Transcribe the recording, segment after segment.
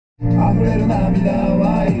溢れる涙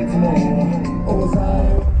はいつも抑え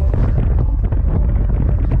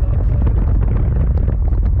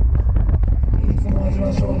いつも味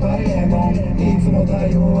は商売レモンいつも太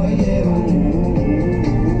陽はイエロー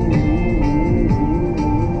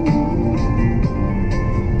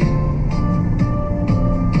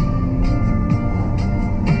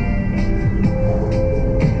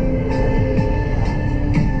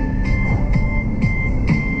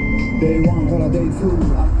Day 1から Day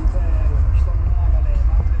 2What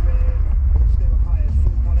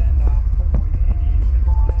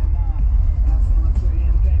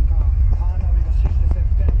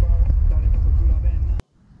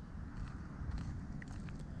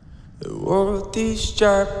these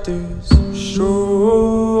chapters showed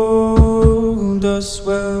us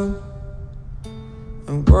well,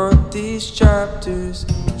 and what these chapters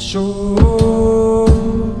showed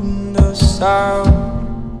us how,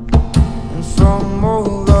 and from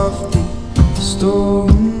all of the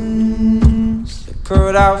stones that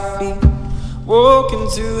cut our feet, walk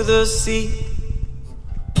into the sea,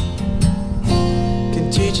 can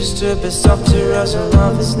teach us to be softer as our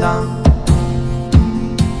love is now.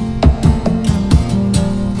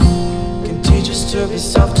 To be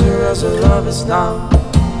softer as our love is now.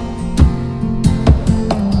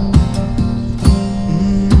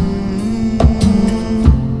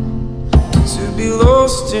 To be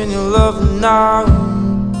lost in your love now.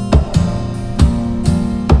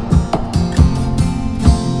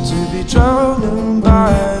 To be drowning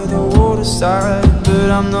by the waterside,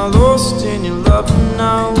 but I'm not lost in your love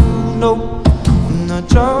now. No, I'm not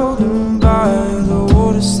drowning by the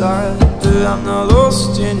waterside, but I'm not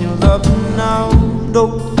lost in your love now.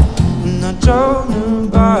 No, I'm not drowning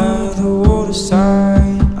by the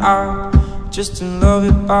waterside. I'm just in love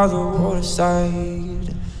it by the waterside.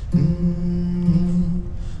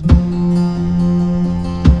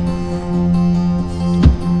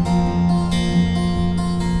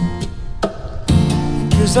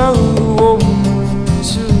 Cause I want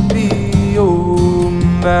to be your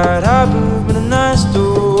bad habit, but a nice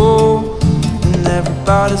door, and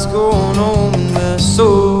everybody's going home and we're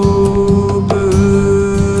sober.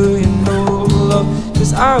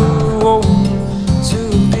 Cause I want to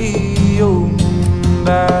be your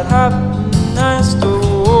bad habit, nice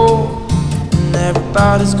door, and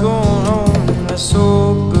everybody's going home and we're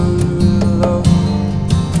sober, love.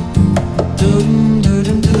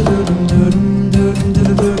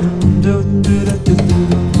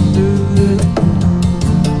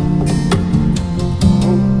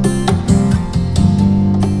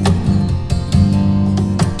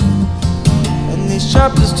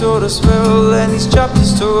 Chapters told us well, and these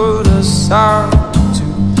chapters told us how to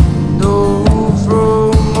know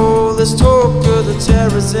from all this talk of the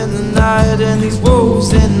terrors in the night and these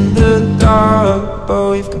wolves in the dark.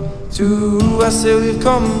 But we've come I say we've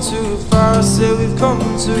come too far, I say we've come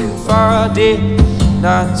too far, dear,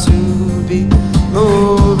 not to be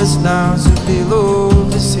lovers now, to be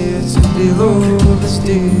lovers here, to be lovers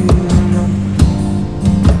dear.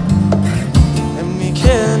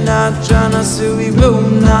 Cannot drown, I say we will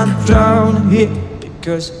not drown here,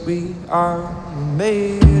 because we are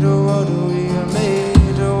made of water, we are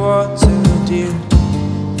made of water, dear.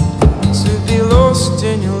 To be lost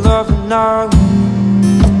in your love now,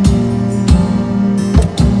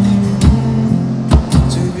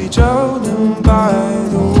 to be drowning by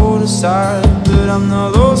the waterside, but I'm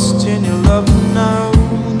not lost in your love now,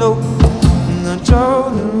 no, I'm not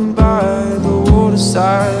drowning by the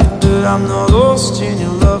waterside. I'm not lost in your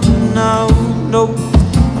love now, no,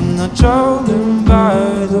 I'm not drowning by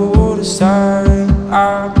the waterside,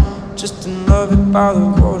 I'm just in love by the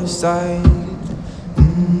waterside.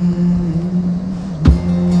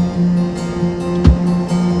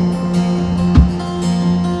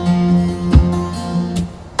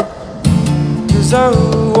 Cause I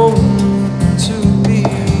want to be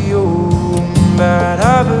your bad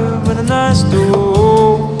habit with a nice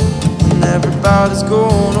door, and everybody's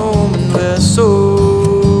going home and we're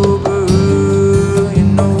sober, you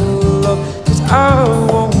know, love. Cause I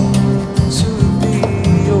want to be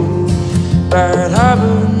your bad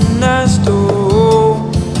habit next door,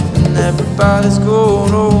 and everybody's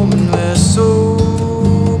going home and we're sober.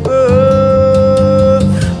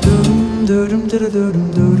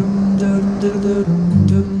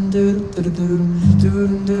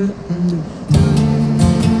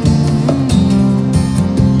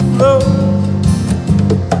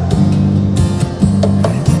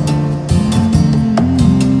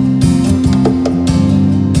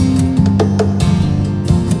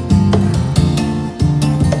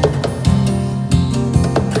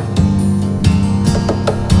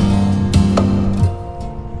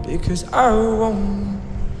 because I want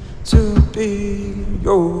to be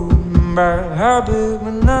your bad habit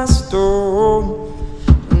when I stole.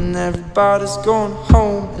 And everybody's going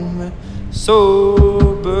home and we're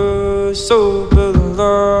sober, sober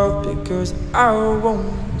love, because I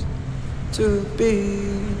want to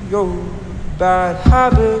be your bad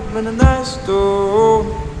habit when the night's stole.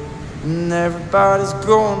 And everybody's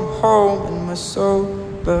going home and we're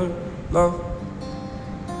sober love.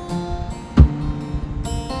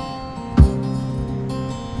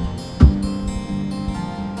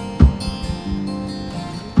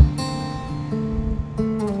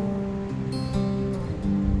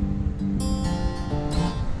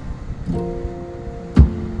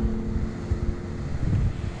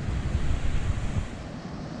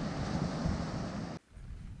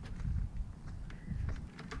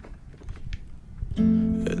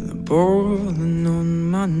 Boiling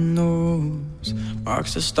on my nose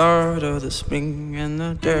marks the start of the spring and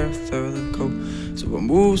the death of the cold. So I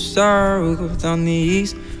move south down the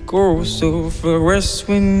east coast, so for west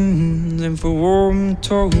winds and for warm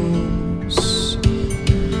toes,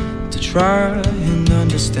 to try and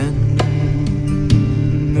understand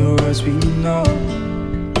the words we know,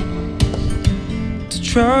 to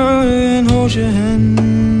try and hold your hand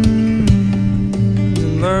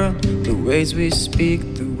and learn the ways we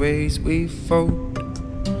speak, the ways we fold.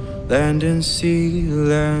 Land and sea,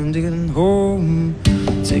 landing and home,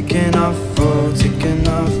 taking off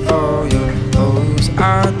all your clothes.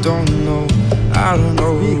 I don't know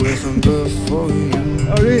if I'm good for you.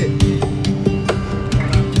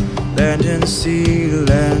 Land and sea,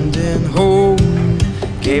 landing home,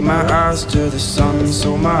 gave my eyes to the sun,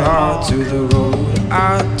 sold my heart to the road.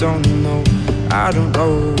 I don't know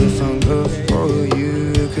if I'm good for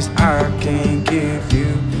you, 'cause I can't give you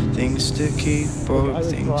things to keep or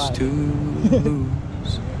things to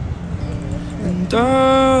lose. And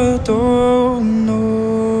I don't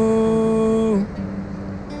know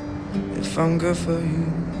if I'm good for you.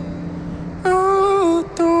 I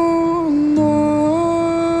don't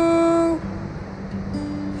know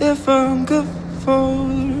if I'm good for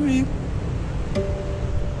you.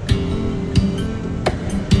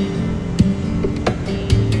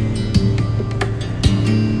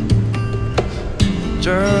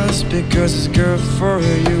 Just because it's good for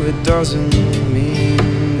you, it doesn't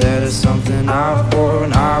mean that it's something I've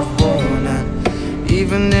worn. And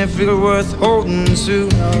even if you're worth holding to,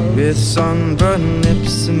 with sunburned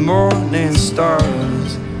lips and morning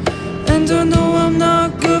stars. And I know I'm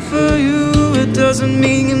not good for you, it doesn't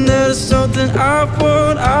mean that it's something I've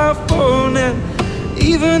worn. And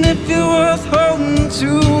even if you're worth holding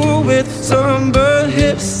to, with sunburned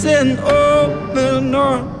hips and open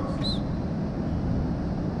arms.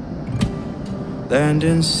 Land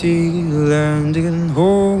and sea, landing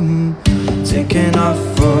home, taking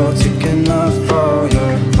off all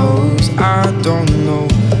your clothes. I don't know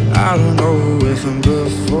if I'm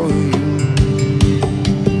good for you.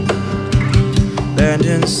 Land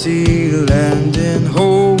and sea, landing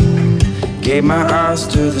home, gave my eyes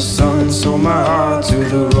to the sun, sold my heart to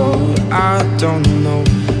the road. I don't know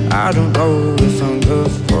if I'm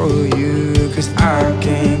good for you, 'cause I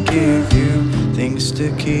can't give you things to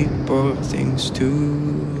keep or things to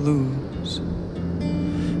lose.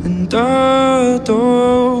 And I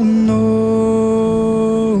don't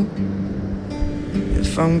know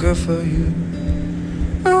if I'm good for you.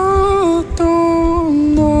 I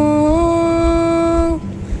don't know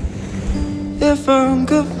if I'm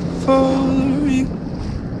good for you.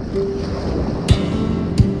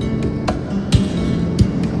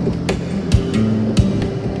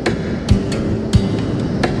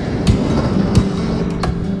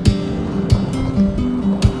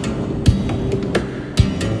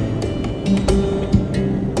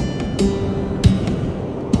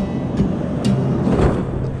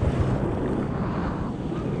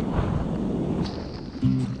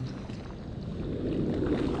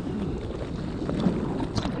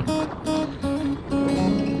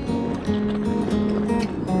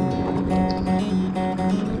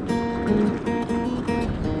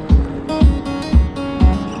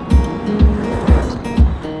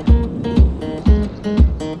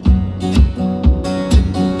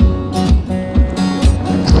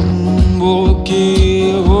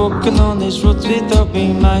 Walking on these roads we thought we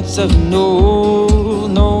might have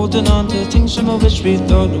known, holding on to things some of which we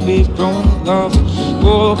thought we've grown in love.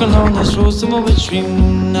 Walking on these roads some of which we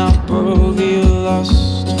now probably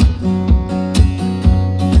lost.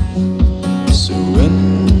 So when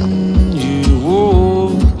you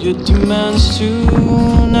walk your demands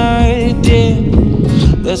tonight, yeah,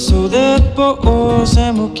 let's hold their boats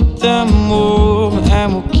and we'll keep them warm,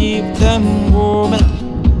 and we'll keep them warm.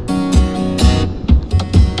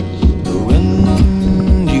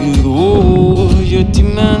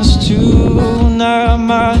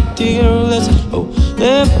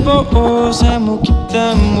 boats and we'll keep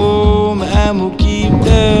them warm, and we'll keep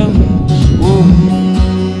them warm.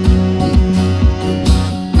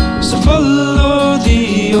 So follow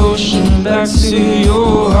the ocean back to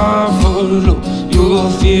your heart, follow your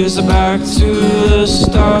fears back to the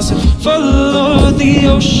stars. Follow the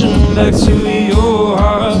ocean back to your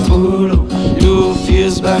heart, follow your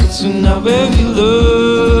fears back to now where we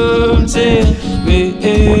learned it, where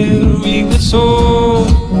we were told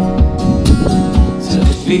to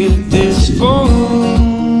feel this falling,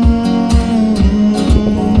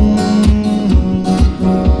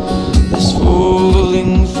 this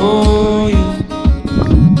falling for you.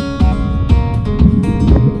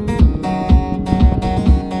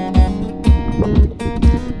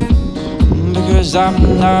 Because I'm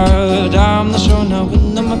not sure now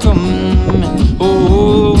when I'm coming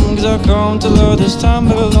home. Cause I come to love this time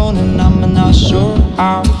but alone, and I'm not sure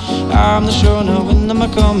how. I'm not sure now when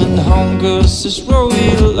I'm coming home. Cause this road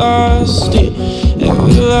we lost it, and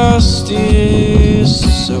we lost it.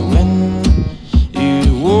 So when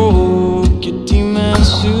you walk your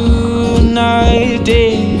demons tonight,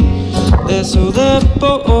 let's hold the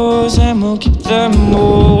boats and we'll keep them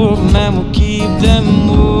warm, and we'll keep them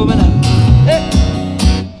warm. And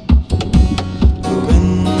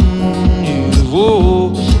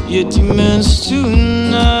your demons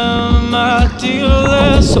tonight, my dear.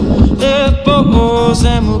 Let's hold their boats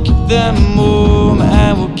and we'll keep them warm,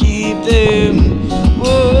 and we'll keep them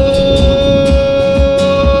warm.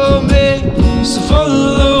 So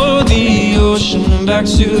follow the ocean back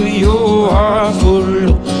to your heart,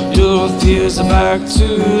 follow your fears back to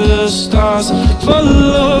the stars.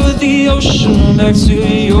 Follow the ocean back to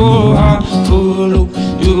your heart, follow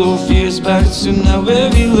your fears back to now where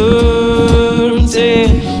we learned it,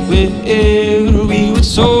 where we were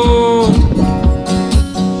told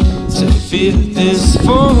to feel this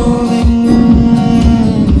falling.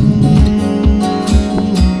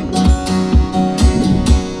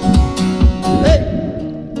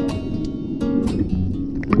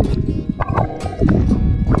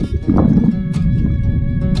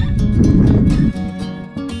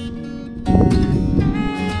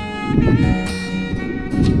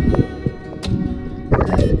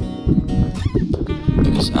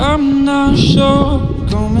 I'm not sure,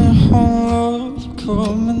 coming home love,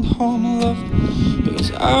 coming home love.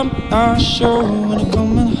 Because I'm not sure when I'm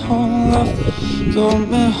coming home love,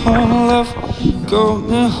 coming home love,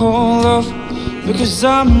 coming home love. Because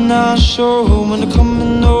I'm not sure when I'm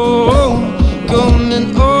coming home,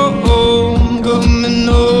 coming home, coming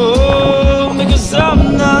home. Because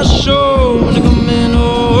I'm not sure when I'm coming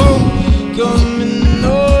home, coming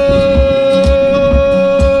home.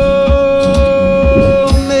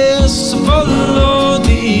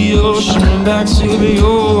 Back to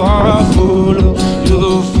your heart, follow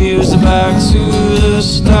your fears back to the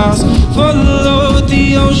stars. Follow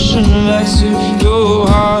the ocean back to your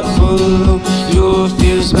heart, follow your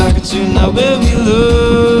fears back to now where we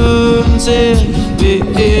learned it,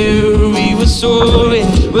 where we were told,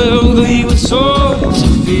 where we were told to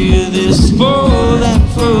feel this fall and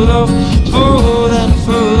full of, fall and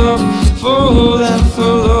full of, fall and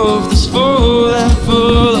full of, this fall and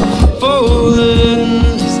full of, falling.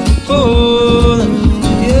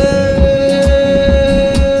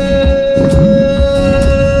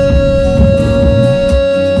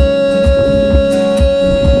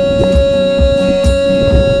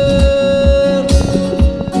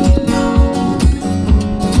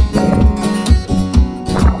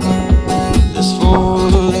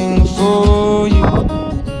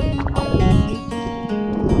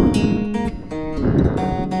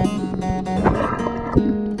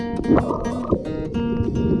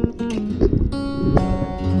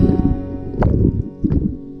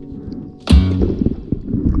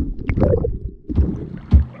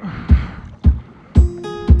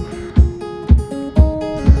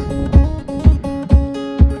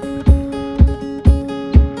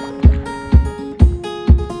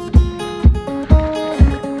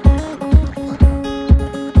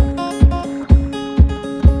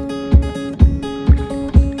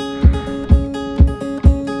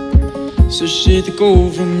 So shake the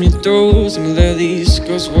gold from your toes and let these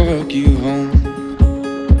girls walk you home.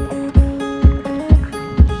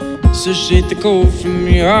 So shake the gold from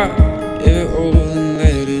your heart, yeah, all and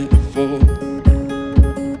let it fall.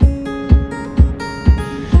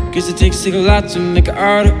 Cause it takes a lot to make it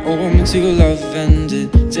out of home and to love, and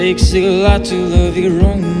it takes a lot to love you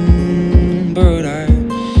wrong. But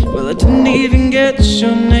I didn't even get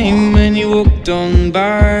your name when you walked on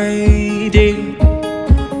by, dear.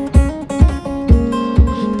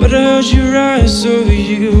 But I heard your eyes, so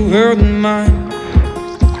you held mine.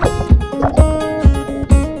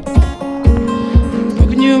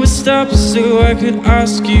 stop so I could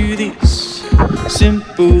ask you these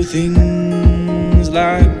simple things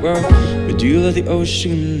like, well, would you love the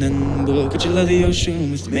ocean? And well, could you love the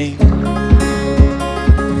ocean with me?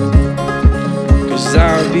 'Cause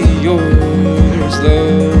I'll be yours,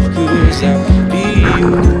 love, 'cause I'll be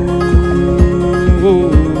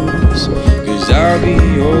yours, 'cause I'll be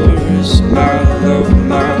yours, my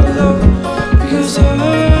love, because I'll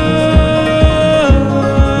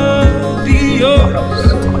be yours,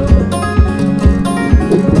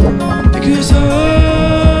 because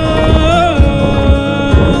I'll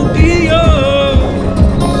be yours.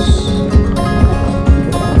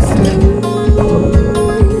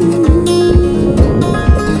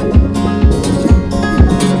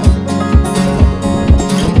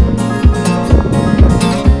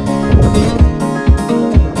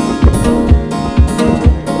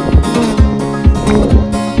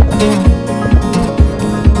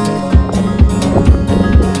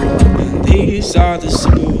 These are the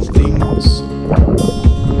simple things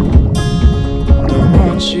that I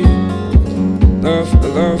want you, love,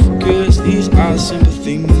 cause these are the simple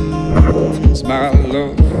things, my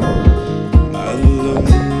love, my love.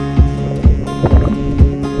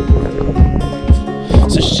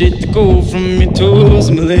 So shit to go from your toes,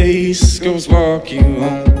 my lace goes walk you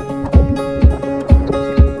home.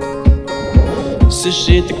 So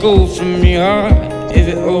shit to go from your heart, if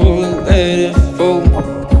it all let it fall.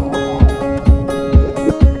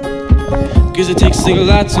 'Cause it takes a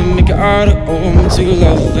lot to make it out of home, to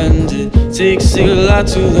love, and it takes a lot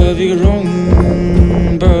to love you wrong.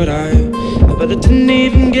 But I didn't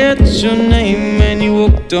even get your name when you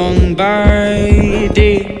walked on by,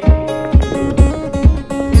 dear.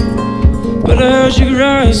 But I heard you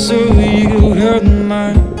cry, so you heard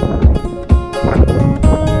mine.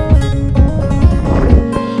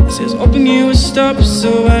 It says open you a stop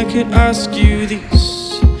so I could ask you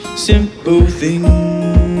these simple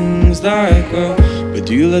things like, well, would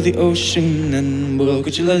you love the ocean? And well,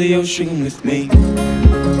 could you love the ocean with me?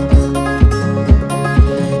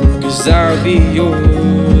 'Cause I'll be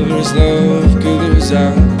yours, love, 'cause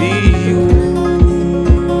I'll be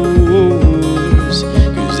yours,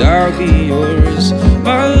 'cause I'll be yours,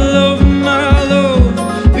 my love,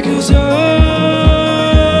 because I'll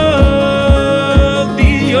be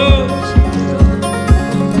yours,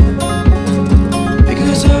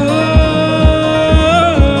 because I'll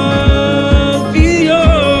be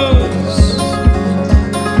yours.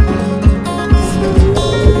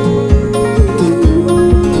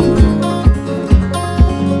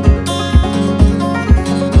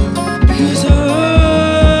 Because I'll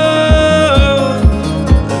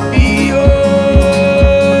be yours.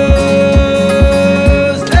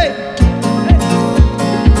 Hey!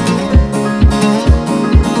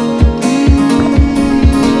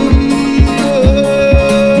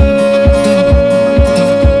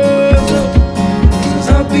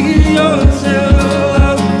 I'll be yours,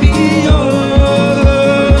 I'll be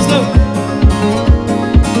yours, love.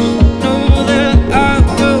 Know that I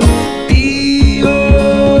will be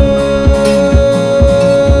yours.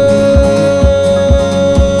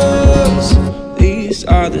 These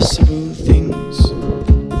are the simple things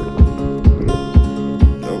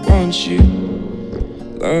I want you,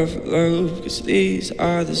 love, 'cause these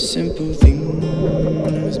are the simple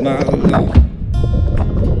things, my love,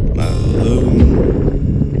 my love.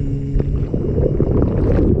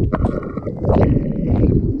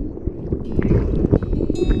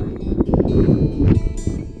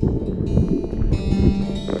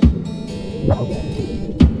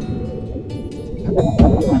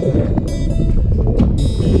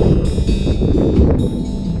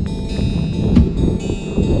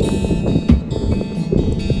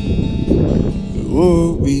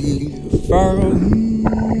 What we found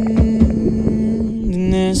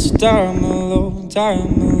in this time alone,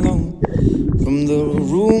 from the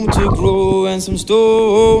room to grow and some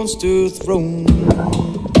stones to throw,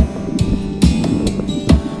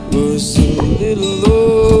 was a little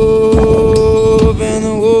love and a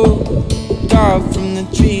walk out from the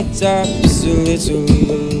treetops, a little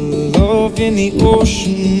love in the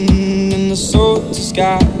ocean and the salty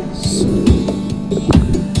skies.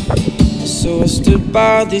 So I stood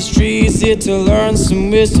by these trees here to learn some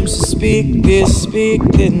wisdom. So speak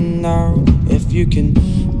it now. If you can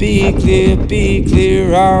be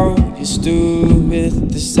clear out. You stood with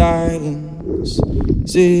the silence,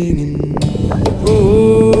 singing.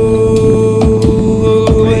 Oh,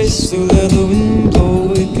 it's so let the wind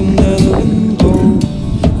blow, it can let the wind blow.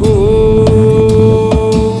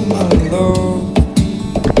 Oh, my love,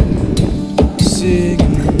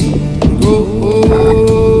 singing. Oh,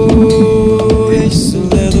 it's so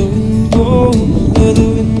let the wind blow, let the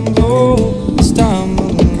wind blow.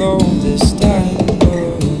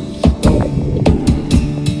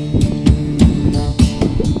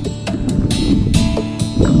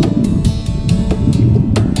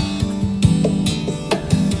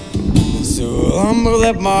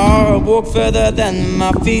 walk further than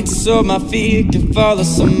my feet, so my feet can follow,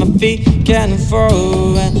 so my feet can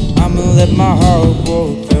follow. And I'ma let my heart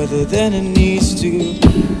walk further than it needs to.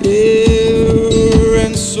 Yeah,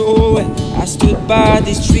 and so I stood by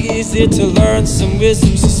these trees here to learn some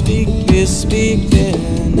wisdom. So speak clear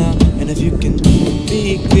now. And if you can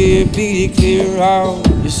be clear how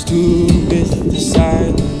you stood with the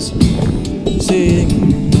silence,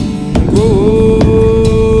 sing, go.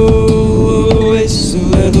 So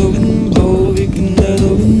let the wind blow, we can let the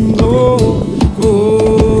wind blow, go,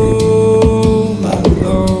 my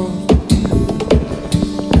love.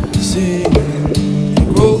 Sing,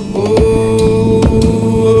 go,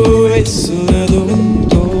 so let the wind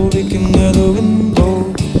blow, we can let the wind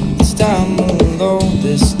blow. This time alone,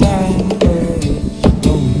 this time alone.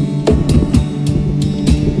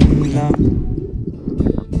 Now.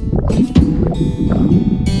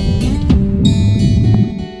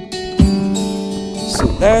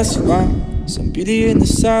 Let's find some beauty in the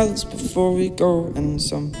silence before we go, and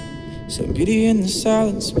some beauty in the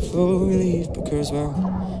silence before we leave. Because, well,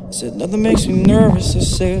 I said nothing makes me nervous. I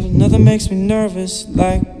said nothing makes me nervous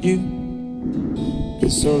like you.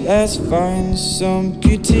 And so let's find some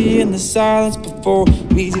beauty in the silence before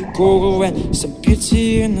we go, and some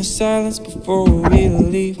beauty in the silence before we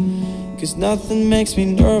leave. Cause nothing makes me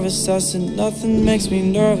nervous. I said nothing makes me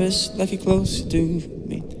nervous like you're close to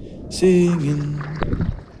me, singing.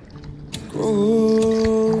 Glory,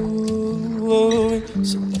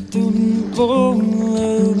 so let the wind blow.